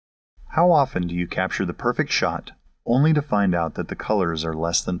How often do you capture the perfect shot only to find out that the colors are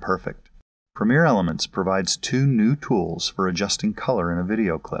less than perfect? Premiere Elements provides two new tools for adjusting color in a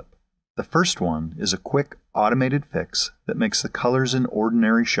video clip. The first one is a quick automated fix that makes the colors in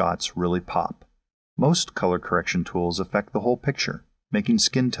ordinary shots really pop. Most color correction tools affect the whole picture, making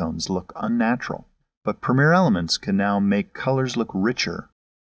skin tones look unnatural. But Premiere Elements can now make colors look richer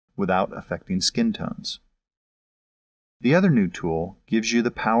without affecting skin tones. The other new tool gives you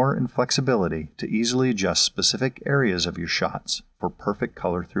the power and flexibility to easily adjust specific areas of your shots for perfect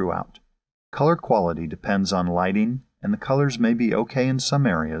color throughout. Color quality depends on lighting, and the colors may be okay in some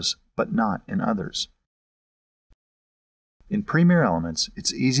areas, but not in others. In Premiere Elements,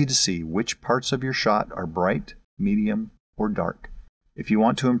 it's easy to see which parts of your shot are bright, medium, or dark. If you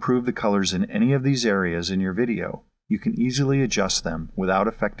want to improve the colors in any of these areas in your video, you can easily adjust them without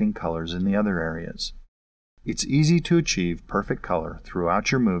affecting colors in the other areas. It's easy to achieve perfect color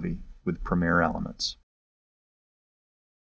throughout your movie with Premiere Elements.